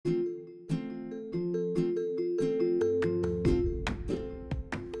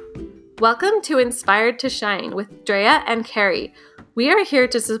Welcome to Inspired to Shine with Drea and Carrie. We are here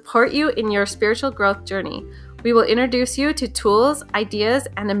to support you in your spiritual growth journey. We will introduce you to tools, ideas,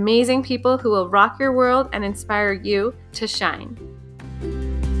 and amazing people who will rock your world and inspire you to shine.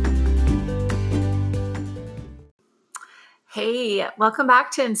 Hey, welcome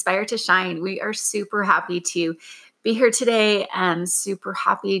back to Inspire to Shine. We are super happy to be here today and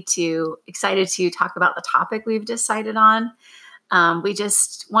excited to talk about the topic we've decided on. We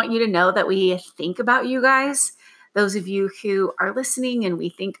just want you to know that we think about you guys, those of you who are listening, and we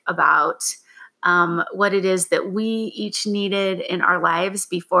think about what it is that we each needed in our lives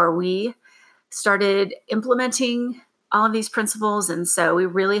before we started implementing all of these principles. And so we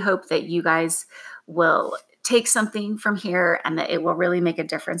really hope that you guys will take something from here and that it will really make a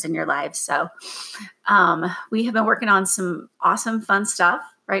difference in your lives. So we have been working on some awesome, fun stuff,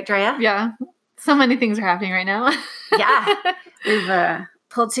 right, Drea? Yeah. So many things are happening right now. Yeah. We've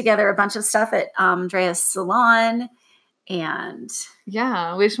pulled together a bunch of stuff at Drea's salon. And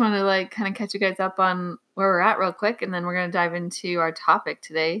yeah, we just want to kind of catch you guys up on where we're at real quick. And then we're going to dive into our topic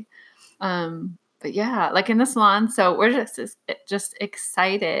today. But yeah, in the salon. So we're just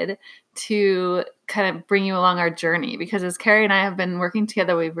excited to kind of bring you along our journey, because as Carrie and I have been working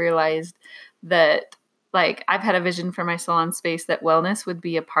together, we've realized that I've had a vision for my salon space that wellness would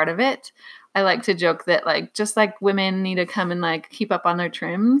be a part of it. I like to joke that just like women need to come and keep up on their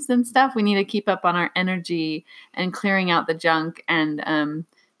trims and stuff, we need to keep up on our energy and clearing out the junk and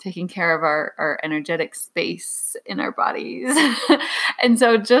taking care of our energetic space in our bodies. And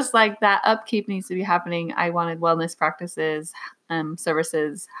so just like that upkeep needs to be happening, I wanted wellness practices,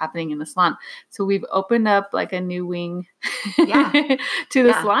 services happening in the salon. So we've opened up a new wing to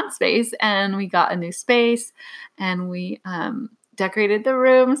the salon space, and we got a new space, and we decorated the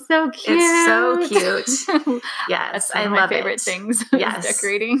room. So cute. It's so cute. Yes. That's one of my favorite things. Yes.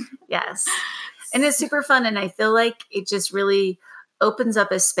 Decorating. Yes. And it's super fun. And I feel like it just really opens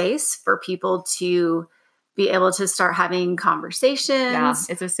up a space for people to be able to start having conversations. Yeah.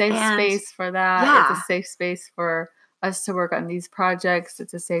 It's a safe space for that. Yeah. It's a safe space for us to work on these projects.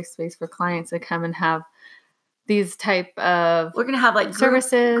 It's a safe space for clients to come and have these type of We're going to have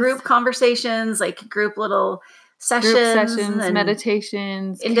services, group conversations, group little sessions, and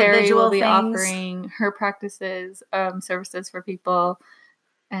meditations. Individual Carrie will be things. Offering her practices, services for people.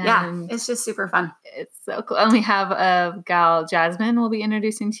 And it's just super fun. It's so cool. And we have a gal, Jasmine, we'll be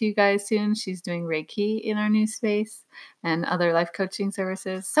introducing to you guys soon. She's doing Reiki in our new space and other life coaching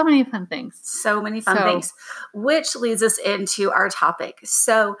services. So many fun things. Things, which leads us into our topic.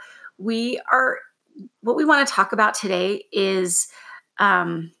 So what we want to talk about today is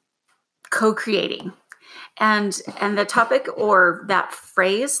co-creating. And the topic, or that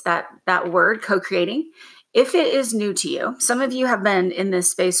phrase, that word, co-creating, if it is new to you, some of you have been in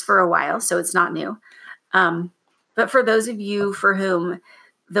this space for a while, so it's not new. But for those of you for whom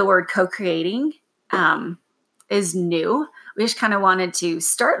the word co-creating is new, we just kind of wanted to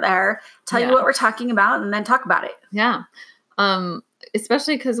start there, tell you what we're talking about, and then talk about it. Yeah.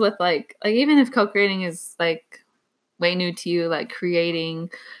 Especially because with even if co-creating is way new to you,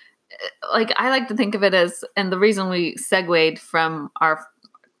 creating, I like to think of it as, and the reason we segued from our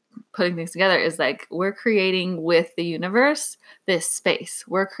putting things together is we're creating with the universe this space.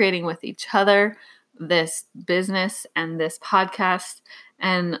 We're creating with each other this business and this podcast,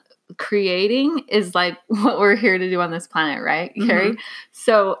 and creating is what we're here to do on this planet, right, Carrie? Mm-hmm.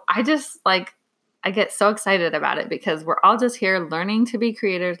 So I just I get so excited about it because we're all just here learning to be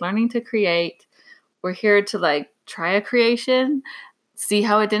creators, learning to create. We're here to try a creation, see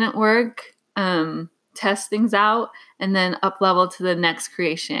how it didn't work, test things out, and then up level to the next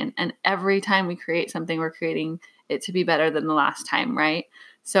creation. And every time we create something, we're creating it to be better than the last time, right?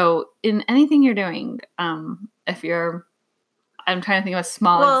 So in anything you're doing, I'm trying to think of a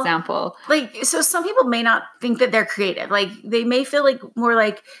small example. So some people may not think that they're creative. They may feel more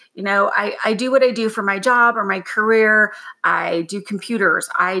I do what I do for my job or my career. I do computers.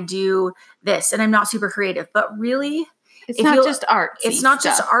 I do this, and I'm not super creative. But really, it's not just artsy It's not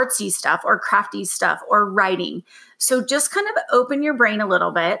just artsy stuff or crafty stuff or writing. So just kind of open your brain a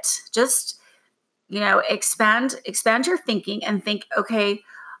little bit. Just, expand your thinking and think, okay,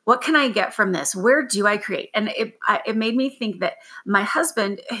 what can I get from this? Where do I create? And it made me think that my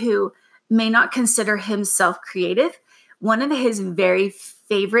husband, who may not consider himself creative, one of his very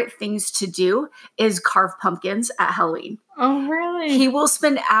favorite things to do is carve pumpkins at Halloween. Oh, really? He will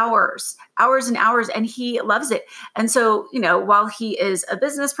spend hours and hours, and he loves it. And so, while he is a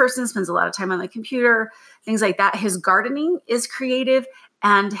business person, spends a lot of time on the computer, things like that, his gardening is creative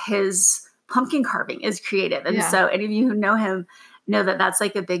and his pumpkin carving is creative. And so any of you who know him know that that's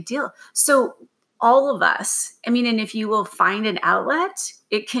like a big deal. So all of us, I mean, and if you will find an outlet,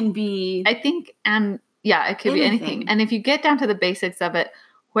 it can be, I think, and yeah, it could be anything. And if you get down to the basics of it,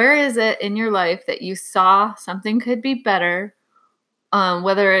 where is it in your life that you saw something could be better?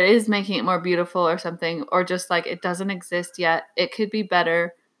 Whether it is making it more beautiful or something, or just like it doesn't exist yet, it could be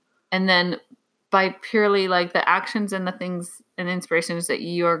better. And then by purely like the actions and the things and inspirations that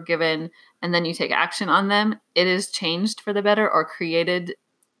you're given, and then you take action on them, it is changed for the better or created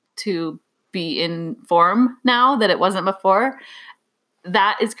to be in form now that it wasn't before.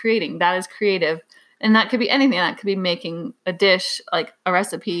 That is creating. That is creative. And that could be anything. That could be making a dish, like a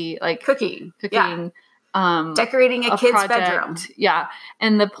recipe, like cooking. Yeah. Decorating a kid's project. bedroom. Yeah.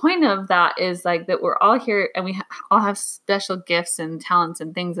 And the point of that is like that we're all here and we all have special gifts and talents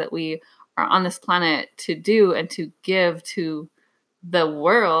and things that we are on this planet to do and to give to the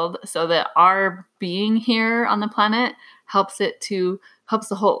world, so that our being here on the planet helps the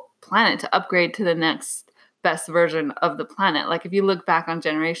whole planet to upgrade to the next best version of the planet. Like if you look back on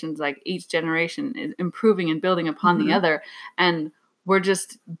generations, like each generation is improving and building upon the other. And we're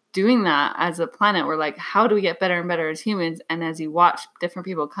just doing that as a planet. We're like, how do we get better and better as humans? And as you watch different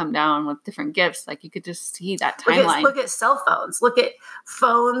people come down with different gifts, like you could just see that timeline. Look at cell phones. Look at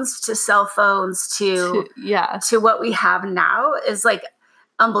phones to cell phones to what we have now is like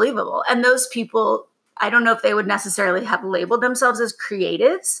unbelievable. And those people, I don't know if they would necessarily have labeled themselves as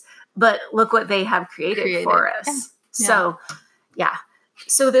creatives, but look what they have created for us. Yeah. So, yeah.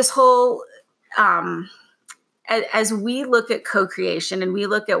 So this whole, as we look at co-creation and we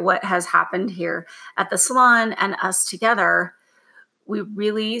look at what has happened here at the salon and us together, we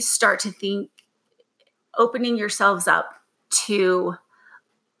really start to think opening yourselves up to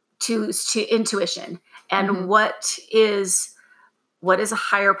intuition and what is a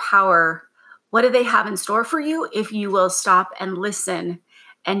higher power. What do they have in store for you if you will stop and listen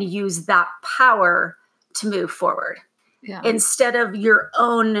and use that power to move forward instead of your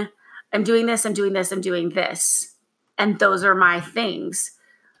own, I'm doing this, I'm doing this, I'm doing this. And those are my things.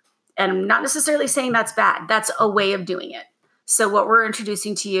 And I'm not necessarily saying that's bad. That's a way of doing it. So what we're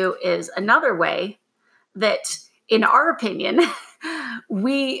introducing to you is another way that, in our opinion,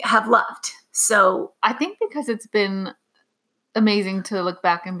 we have loved. So I think because it's been amazing to look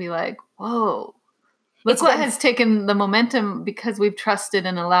back and be like, whoa, look what has taken the momentum because we've trusted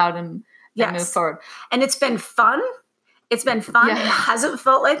and allowed and moved forward. And it's been fun. It's been fun. Yeah. It hasn't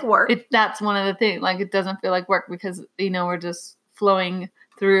felt like work. That's one of the things. Like, it doesn't feel like work because, we're just flowing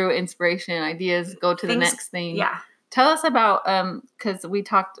through inspiration, ideas, go to the next thing. Yeah. Tell us about, because we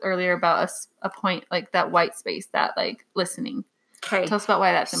talked earlier about a point, like that white space, that like listening. Okay. Tell us about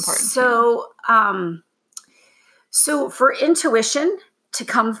why that's important. So for intuition to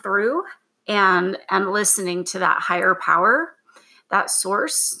come through and listening to that higher power, that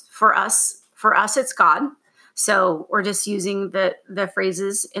source, for us, it's God. So we're just using the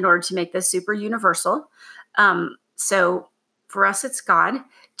phrases in order to make this super universal. So for us, it's God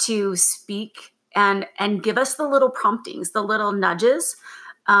to speak and give us the little promptings, the little nudges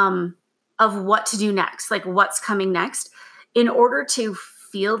of what to do next, like what's coming next. In order to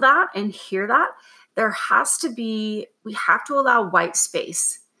feel that and hear that, we have to allow white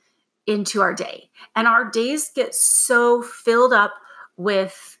space into our day. And our days get so filled up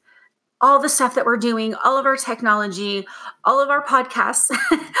with all the stuff that we're doing, all of our technology, all of our podcasts,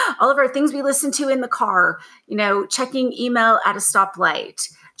 all of our things we listen to in the car, checking email at a stoplight,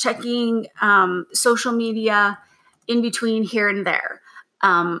 checking social media in between here and there.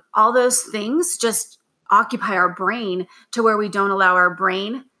 All those things just occupy our brain to where we don't allow our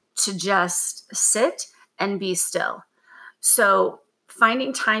brain to just sit and be still. So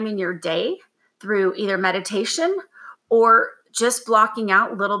finding time in your day through either meditation or just blocking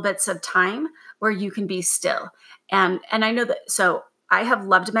out little bits of time where you can be still. And I know that, so I have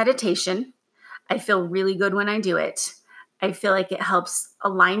loved meditation. I feel really good when I do it. I feel like it helps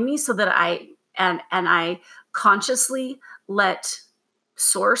align me so that I consciously let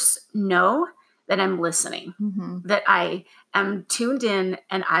source know that I'm listening, that I am tuned in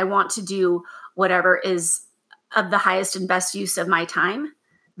and I want to do whatever is of the highest and best use of my time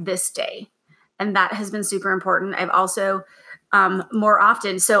this day. And that has been super important. I've also more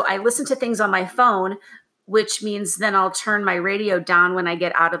often, so I listen to things on my phone, which means then I'll turn my radio down when I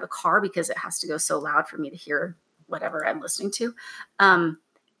get out of the car because it has to go so loud for me to hear whatever I'm listening to.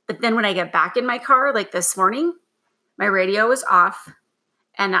 But then when I get back in my car, like this morning, my radio was off.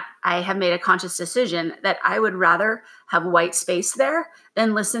 And I have made a conscious decision that I would rather have white space there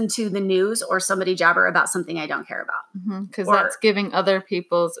than listen to the news or somebody jabber about something I don't care about. Because that's giving other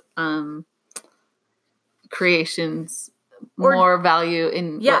people's creations more value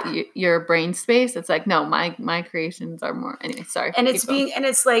in Yeah. what your brain space. It's like, no, my creations are more. Anyway, sorry. And it's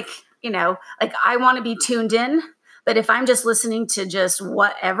like, like I want to be tuned in, but if I'm just listening to just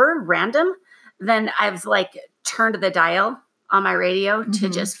whatever random, then I've like turned the dial on my radio to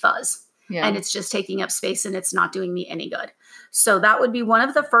just fuzz. Yeah. And it's just taking up space and it's not doing me any good. So that would be one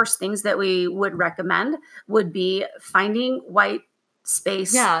of the first things that we would recommend would be finding white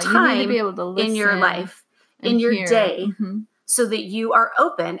space time you need to be able to listen in your life, in your hear. day, so that you are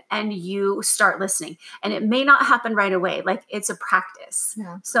open and you start listening. And it may not happen right away. Like it's a practice.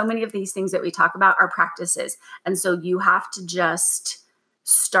 Yeah. So many of these things that we talk about are practices. And so you have to just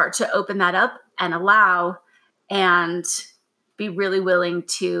start to open that up and allow and be really willing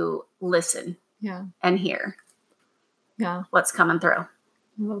to listen and hear what's coming through.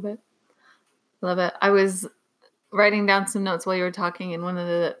 Love it. Love it. I was writing down some notes while you were talking, and one of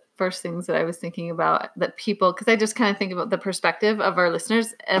the first things that I was thinking about that people, because I just kind of think about the perspective of our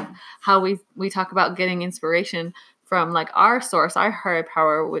listeners of how we talk about getting inspiration from like our source, our higher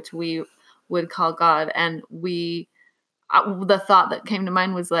power, which we would call God. And the thought that came to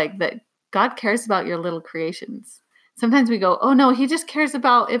mind was like that God cares about your little creations. Sometimes we go, oh no, he just cares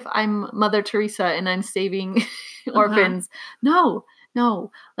about if I'm Mother Teresa and I'm saving orphans. No,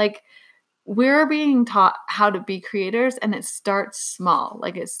 like we're being taught how to be creators, and it starts small.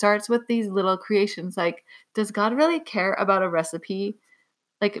 Like it starts with these little creations. Like, does God really care about a recipe?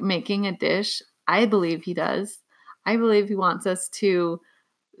 Like making a dish? I believe he does. I believe he wants us to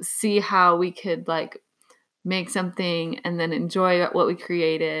see how we could like make something and then enjoy what we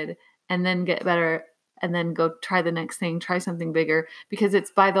created and then get better and then go try the next thing, try something bigger. Because it's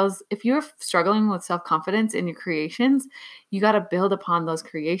by those, if you're struggling with self-confidence in your creations, you got to build upon those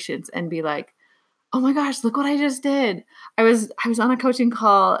creations and be like, oh my gosh, look what I just did. I was on a coaching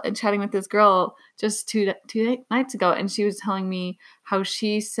call and chatting with this girl just two nights ago. And she was telling me how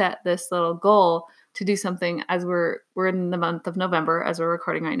she set this little goal to do something as we're in the month of November, as we're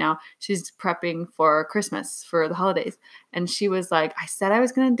recording right now. She's prepping for Christmas, for the holidays. And she was like, I said I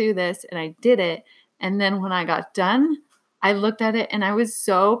was going to do this and I did it. And then when I got done, I looked at it and I was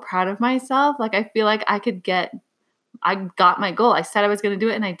so proud of myself. Like, I feel like I got my goal. I said I was going to do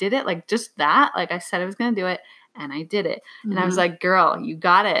it and I did it. Like just that, like I said I was going to do it and I did it. And I was like, girl, you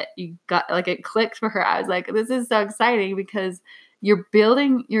got it. You got, like, it clicked for her. I was like, this is so exciting because you're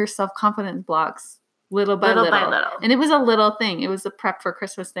building your self-confidence blocks little by little. And it was a little thing. It was a prep for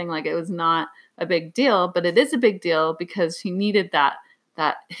Christmas thing. Like it was not a big deal, but it is a big deal because she needed that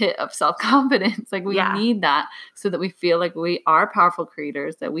hit of self-confidence. Like we need that so that we feel like we are powerful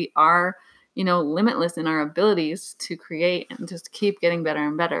creators, that we are, limitless in our abilities to create and just keep getting better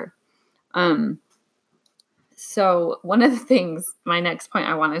and better. So one of the things, my next point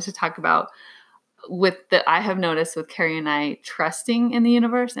I wanted to talk about I have noticed with Carrie and I trusting in the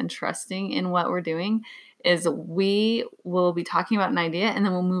universe and trusting in what we're doing is we will be talking about an idea and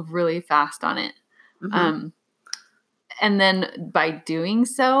then we'll move really fast on it. And then by doing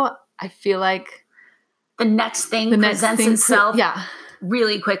so, I feel like the next thing presents itself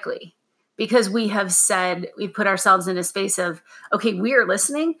really quickly because we've put ourselves in a space of, okay, we are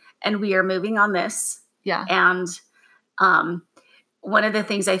listening and we are moving on this. Yeah. And one of the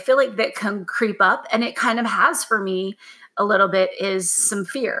things I feel like that can creep up, and it kind of has for me a little bit, is some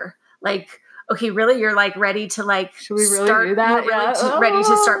fear. Like, okay, really, you're like ready to like should we really do that? Ready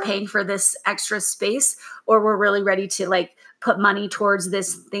to start paying for this extra space, or we're really ready to like put money towards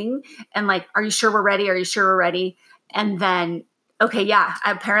this thing. And like, are you sure we're ready? Are you sure we're ready? And then, okay, yeah,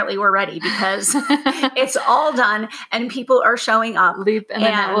 apparently we're ready because it's all done and people are showing up. Leap and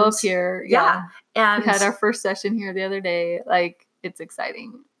then that will appear. Yeah. And we had our first session here the other day. Like, it's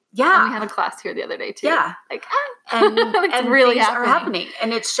exciting. Yeah. And we had a class here the other day too. Yeah. Like, and it's really happening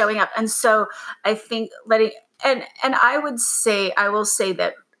and it's showing up. And so I think and I will say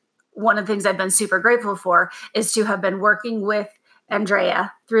that one of the things I've been super grateful for is to have been working with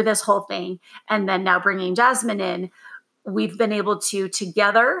Andrea through this whole thing. And then now bringing Jasmine in, we've been able to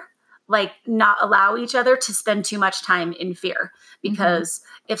together, like, not allow each other to spend too much time in fear, because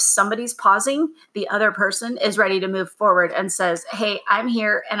if somebody's pausing, the other person is ready to move forward and says, hey, I'm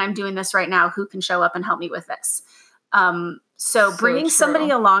here and I'm doing this right now. Who can show up and help me with this? So bringing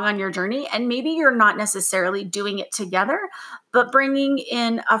somebody along on your journey, and maybe you're not necessarily doing it together, but bringing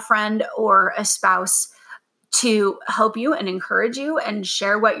in a friend or a spouse to help you and encourage you and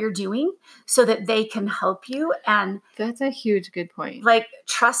share what you're doing so that they can help you. And that's a huge good point. Like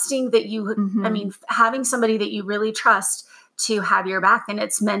trusting that having somebody that you really trust to have your back. And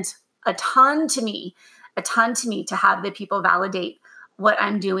it's meant a ton to me to have the people validate what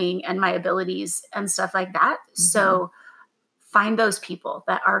I'm doing and my abilities and stuff like that. So find those people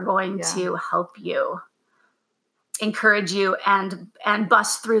that are going to help you, encourage you, and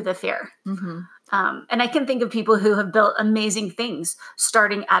bust through the fear. Mm-hmm. And I can think of people who have built amazing things,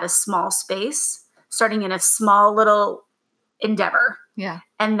 starting at a small space, starting in a small little endeavor. Yeah.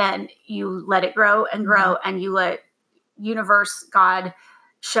 And then you let it grow and grow, and you let universe, God,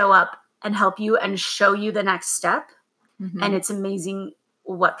 show up and help you and show you the next step. Mm-hmm. And it's amazing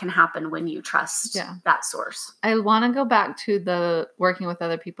what can happen when you trust that source. I want to go back to the working with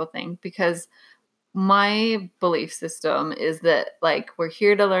other people thing, because my belief system is that like we're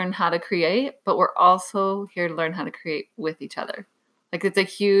here to learn how to create, but we're also here to learn how to create with each other. Like it's a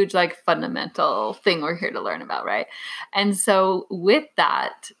huge like fundamental thing we're here to learn about, right? And so with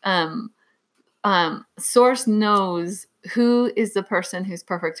that, Source knows who is the person who's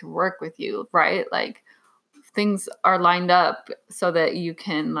perfect to work with you, right? Like things are lined up so that you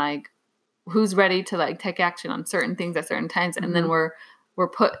can like who's ready to like take action on certain things at certain times, and then we're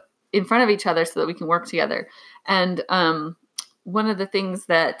put in front of each other so that we can work together. And one of the things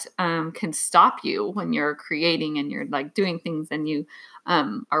that can stop you when you're creating and you're like doing things and you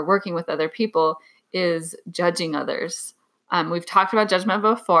are working with other people is judging others. We've talked about judgment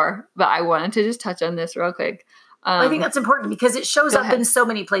before, but I wanted to just touch on this real quick. I think that's important because it shows up in so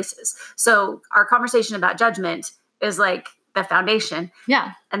many places. So our conversation about judgment is like the foundation.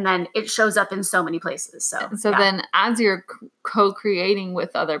 Yeah. And then it shows up in so many places. So then as you're co-creating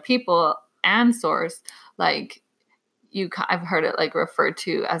with other people and Source, like I've heard it like referred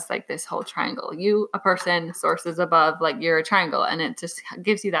to as like this whole triangle. You, a person, Source is above, like you're a triangle, and it just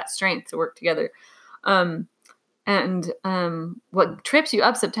gives you that strength to work together. And what trips you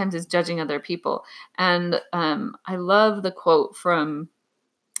up sometimes is judging other people. And I love the quote from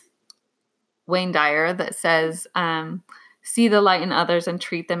Wayne Dyer that says, see the light in others and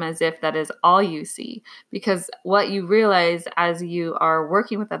treat them as if that is all you see. Because what you realize as you are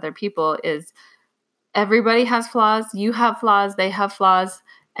working with other people is everybody has flaws. You have flaws. They have flaws.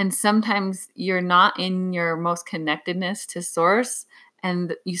 And sometimes you're not in your most connectedness to Source,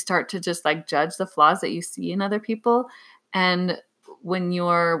 and you start to just like judge the flaws that you see in other people. And when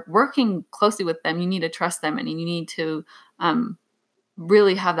you're working closely with them, you need to trust them, and you need to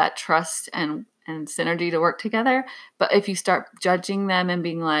really have that trust and synergy to work together. But if you start judging them and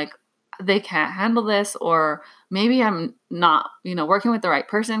being like, they can't handle this, or maybe I'm not, working with the right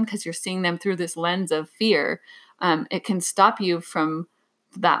person, because you're seeing them through this lens of fear, it can stop you from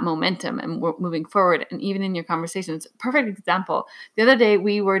that momentum and moving forward. And even in your conversations, perfect example. The other day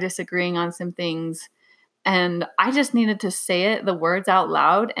we were disagreeing on some things, and I just needed to say the words out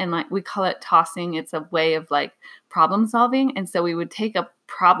loud. And like, we call it tossing. It's a way of like problem solving. And so we would take a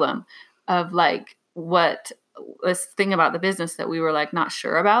problem of like this thing about the business that we were like not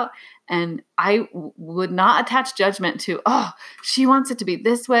sure about. And I would not attach judgment to, oh, she wants it to be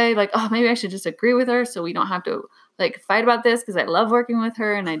this way. Like, oh, maybe I should just agree with her so we don't have to like fight about this, because I love working with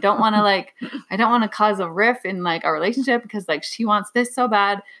her and I don't want to cause a rift in like our relationship because like she wants this so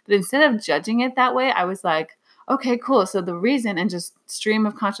bad. But instead of judging it that way, I was like, okay, cool. So the reason, and just stream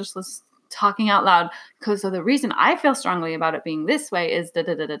of consciousness talking out loud, because so the reason I feel strongly about it being this way is da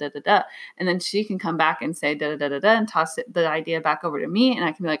da da da da da da. And then she can come back and say da da da da da and toss the idea back over to me, and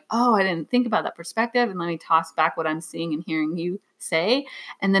I can be like, oh, I didn't think about that perspective, and let me toss back what I'm seeing and hearing you say.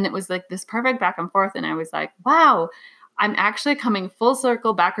 And then it was like this perfect back and forth, and I was like, wow, I'm actually coming full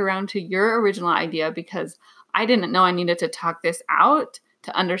circle back around to your original idea, because I didn't know I needed to talk this out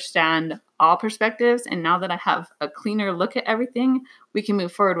to understand all perspectives. And now that I have a cleaner look at everything, we can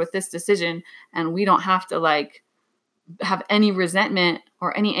move forward with this decision, and we don't have to like have any resentment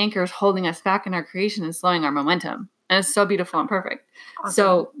or any anchors holding us back in our creation and slowing our momentum. And it's so beautiful and perfect. Awesome.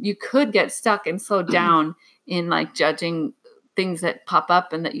 So you could get stuck and slow down in like judging things that pop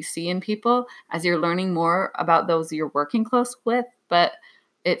up and that you see in people as you're learning more about those you're working close with. But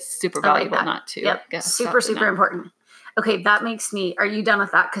it's super valuable not to. Yep. Super important. Okay, that makes me, are you done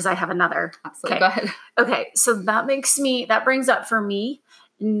with that? Because I have another. Absolutely. Go ahead. Okay, so that brings up for me,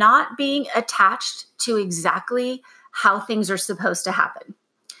 not being attached to exactly how things are supposed to happen.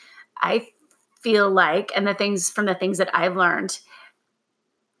 I feel like, and the things that I've learned,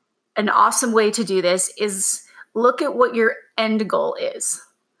 an awesome way to do this is look at what your end goal is.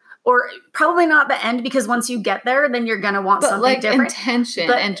 Or probably not the end, because once you get there, then you're going to want something like different. Intention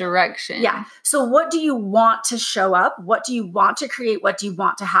and direction. Yeah. So what do you want to show up? What do you want to create? What do you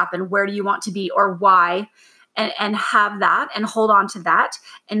want to happen? Where do you want to be, or why? And have that and hold on to that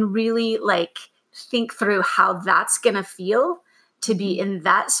and really like think through how that's going to feel to be in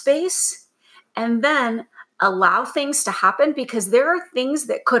that space. And then allow things to happen, because there are things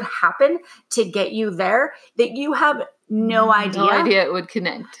that could happen to get you there that you have no idea. No idea it would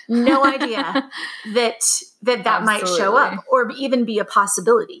connect. No idea that might show up or even be a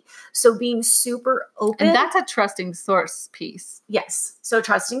possibility. So being super open. And that's a trusting source piece. Yes. So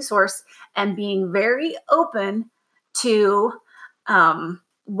trusting source and being very open to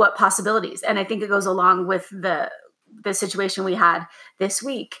what possibilities. And I think it goes along with the situation we had this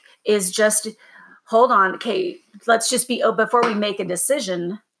week is just hold on. Okay, let's just be open before we make a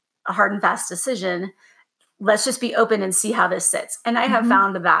decision, a hard and fast decision. Let's just be open and see how this sits. And I have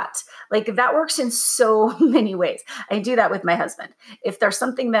found that that works in so many ways. I do that with my husband. If there's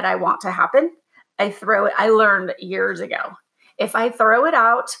something that I want to happen, I learned years ago. If I throw it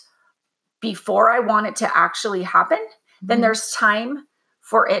out before I want it to actually happen, then there's time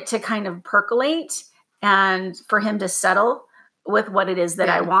for it to kind of percolate and for him to settle with what it is that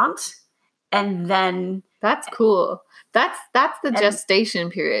I want. And then that's cool. That's the gestation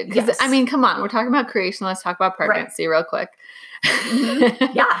period. Because I mean, come on, we're talking about creation. Let's talk about pregnancy real quick.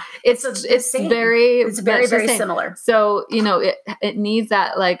 Yeah, it's very very similar. So it needs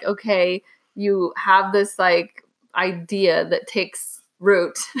that okay, you have this idea that takes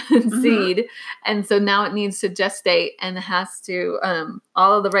root and seed, and so now it needs to gestate and it has to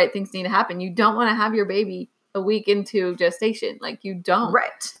all of the right things need to happen. You don't want to have your baby a week into gestation, you don't.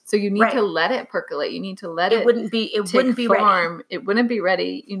 Right. So you need to let it percolate. You need to let it. It wouldn't be ready. It wouldn't be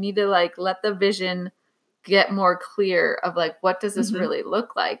ready. You need to let the vision get more clear of what does this really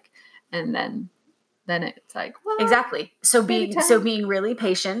look like, and then it's exactly. So being really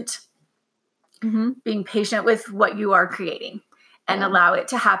patient, being patient with what you are creating, and allow it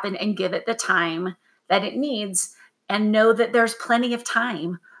to happen, and give it the time that it needs, and know that there's plenty of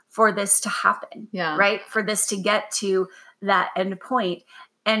time for this to happen, right? For this to get to that end point.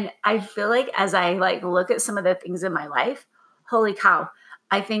 And I feel like as I look at some of the things in my life, holy cow,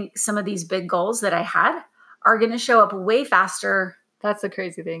 I think some of these big goals that I had are going to show up way faster. That's the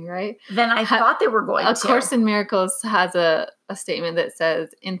crazy thing, right? Than I thought they were going to. A Course in Miracles has a statement that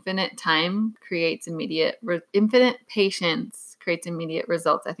says infinite patience creates immediate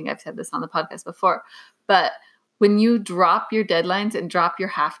results. I think I've said this on the podcast before, but when you drop your deadlines and drop your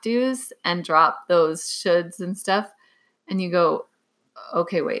have-tos and drop those shoulds and stuff, and you go,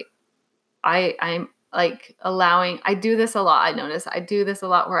 okay, wait, I'm allowing, I do this a lot. I notice I do this a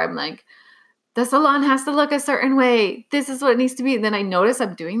lot where I'm the salon has to look a certain way. This is what it needs to be. And then I notice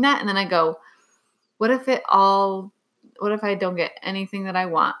I'm doing that. And then I go, what if I don't get anything that I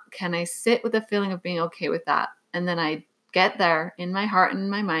want? Can I sit with the feeling of being okay with that? And then I get there in my heart and in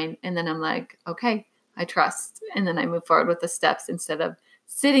my mind. And then I'm okay, I trust. And then I move forward with the steps instead of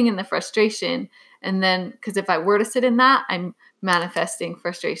sitting in the frustration. And then, because if I were to sit in that, I'm manifesting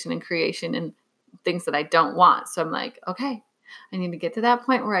frustration and creation and things that I don't want. So I'm okay, I need to get to that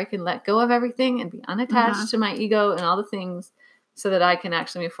point where I can let go of everything and be unattached to my ego and all the things so that I can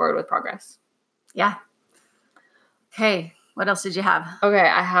actually move forward with progress. Yeah. Okay. What else did you have? Okay.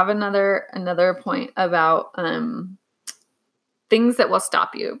 I have another point about, things that will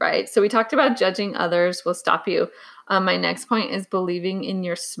stop you, right? So we talked about judging others will stop you. My next point is believing in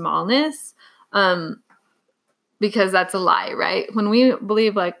your smallness, because that's a lie, right? When we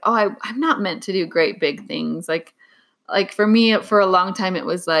believe I'm not meant to do great big things. For me, for a long time, it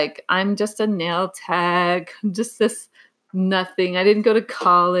was I'm just a nail tech. I'm just this nothing. I didn't go to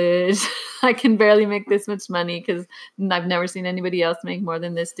college. I can barely make this much money because I've never seen anybody else make more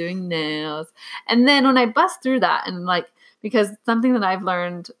than this doing nails. And then when I bust through that and because something that I've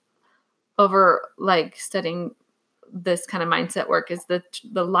learned over studying this kind of mindset work is that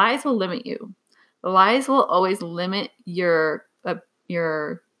the lies will limit you. The lies will always limit your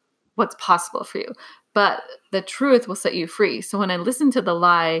what's possible for you, but the truth will set you free. So when I listen to the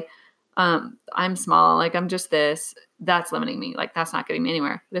lie, I'm small, I'm just this, that's limiting me. That's not getting me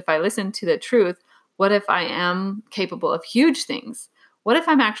anywhere. But if I listen to the truth, what if I am capable of huge things? What if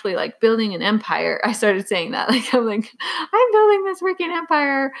I'm actually building an empire? I started saying that. I'm building this freaking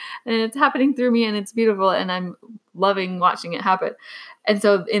empire and it's happening through me and it's beautiful and I'm loving watching it happen. And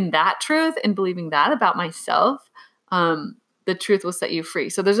so in that truth and believing that about myself, the truth will set you free.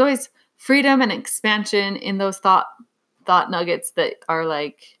 So there's always freedom and expansion in those thought nuggets that are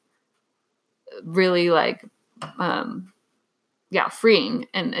really freeing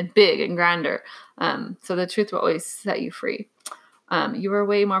and big and grander. So the truth will always set you free. You are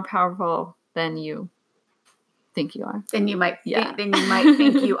way more powerful than you think you are. Than you might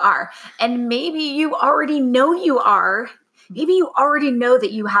think you are. And maybe you already know you are. Maybe you already know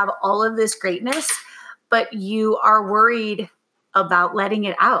that you have all of this greatness, but you are worried about letting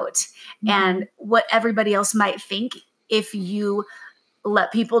it out and what everybody else might think if you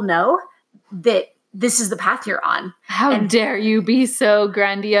let people know that this is the path you're on. How dare you be so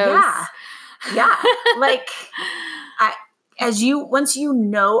grandiose? Yeah. Like once you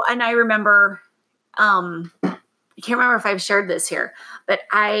know, and I remember, I can't remember if I've shared this here, but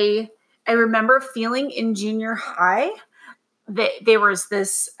I remember feeling in junior high that there was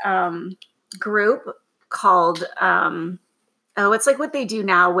this group called, it's like what they do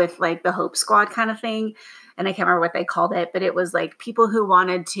now with like the Hope Squad kind of thing. And I can't remember what they called it, but it was like people who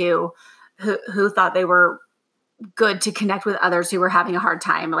wanted to, who thought they were good to connect with others who were having a hard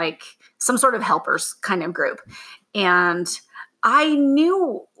time, like some sort of helpers kind of group. And I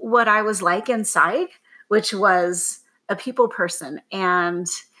knew what I was like inside, which was a people person and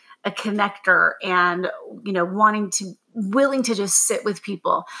a connector and, willing to just sit with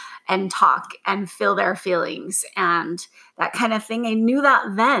people and talk and feel their feelings and that kind of thing. I knew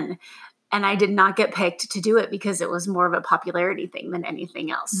that then. And I did not get picked to do it because it was more of a popularity thing than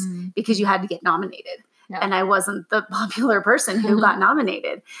anything else, because you had to get nominated. Yeah. And I wasn't the popular person who got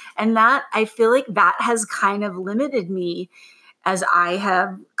nominated. And that, I feel like that has kind of limited me as I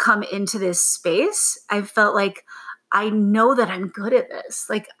have come into this space. I felt like I know that I'm good at this.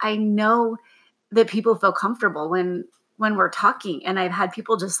 Like I know that people feel comfortable when we're talking, and I've had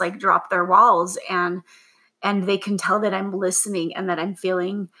people just like drop their walls and they can tell that I'm listening and that I'm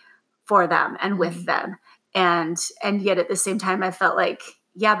feeling for them and with them. And yet at the same time, I felt like,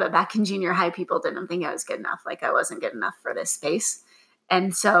 yeah, but back in junior high, people didn't think I was good enough. Like I wasn't good enough for this space.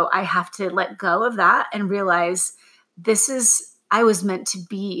 And so I have to let go of that and realize I was meant to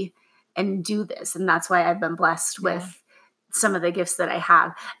be and do this. And that's why I've been blessed with some of the gifts that I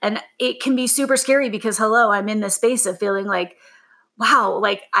have. And it can be super scary because I'm in this space of feeling like, wow,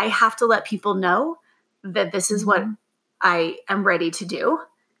 like I have to let people know that this is what I am ready to do.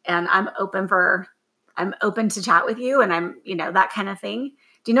 And I'm open to chat with you, and I'm, that kind of thing.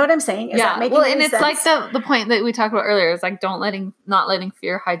 Do you know what I'm saying? Is that making any sense? It's like the point that we talked about earlier is like not letting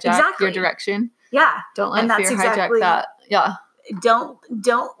fear hijack your direction. Yeah. Don't let fear hijack that. Yeah. Don't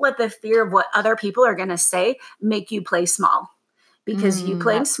let the fear of what other people are going to say make you play small, because you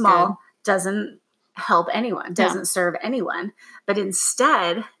playing small doesn't help anyone, doesn't serve anyone, but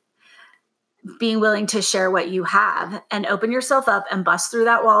instead being willing to share what you have and open yourself up and bust through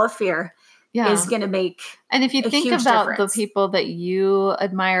that wall of fear is going to make And if you think about difference. The people that you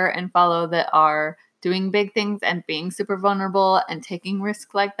admire and follow that are doing big things and being super vulnerable and taking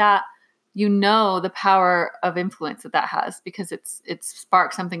risks like that, the power of influence that has, because it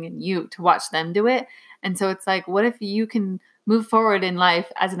sparks something in you to watch them do it. And so it's like, what if you can move forward in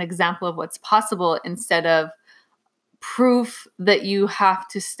life as an example of what's possible instead of proof that you have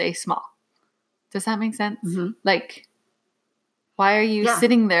to stay small? Does that make sense? Mm-hmm. Like, why are you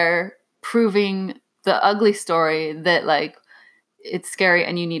sitting there proving the ugly story that like it's scary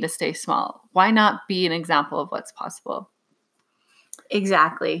and you need to stay small? Why not be an example of what's possible?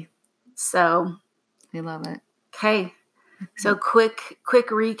 Exactly. So I love it. Okay. So quick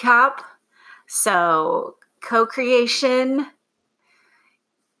recap. So co-creation,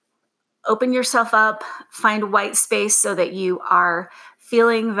 open yourself up, find white space so that you are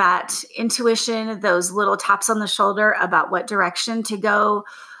feeling that intuition, those little taps on the shoulder about what direction to go,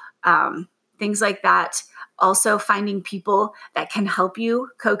 things like that. Also finding people that can help you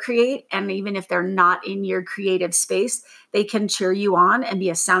co-create. And even if they're not in your creative space, they can cheer you on and be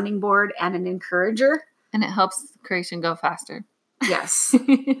a sounding board and an encourager. And it helps creation go faster. Yes.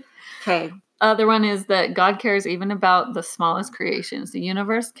 Okay. Other one is that God cares even about the smallest creations. The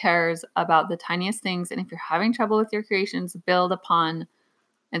universe cares about the tiniest things. And if you're having trouble with your creations, build upon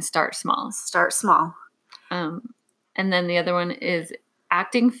and start small. Start small. And then the other one is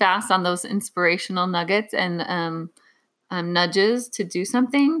acting fast on those inspirational nuggets and nudges to do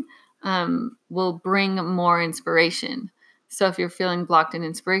something will bring more inspiration. So if you're feeling blocked in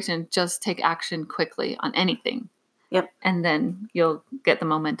inspiration, just take action quickly on anything. Yep. And then you'll get the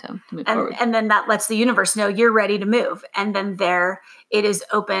momentum to move forward. And then that lets the universe know you're ready to move. And then there it is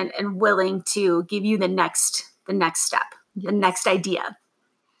open and willing to give you the next step, the next idea.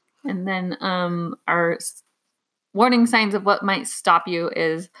 And then our warning signs of what might stop you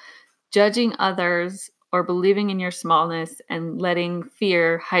is judging others or believing in your smallness and letting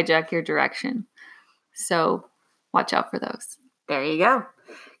fear hijack your direction. So watch out for those. There you go.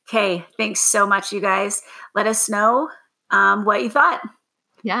 Okay. Thanks so much, you guys. Let us know what you thought.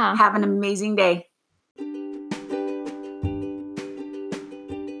 Yeah. Have an amazing day.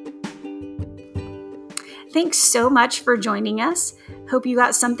 Thanks so much for joining us. Hope you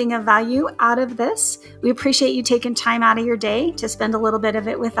got something of value out of this. We appreciate you taking time out of your day to spend a little bit of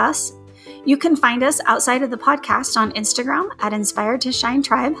it with us. You can find us outside of the podcast on Instagram at Inspired to Shine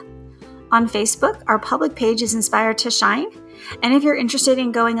Tribe. On Facebook, our public page is Inspire to Shine. And if you're interested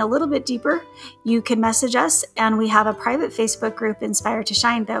in going a little bit deeper, you can message us, and we have a private Facebook group, Inspire to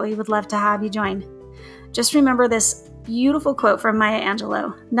Shine, that we would love to have you join. Just remember this beautiful quote from Maya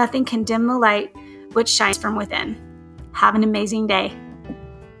Angelou: "Nothing can dim the light which shines from within." Have an amazing day.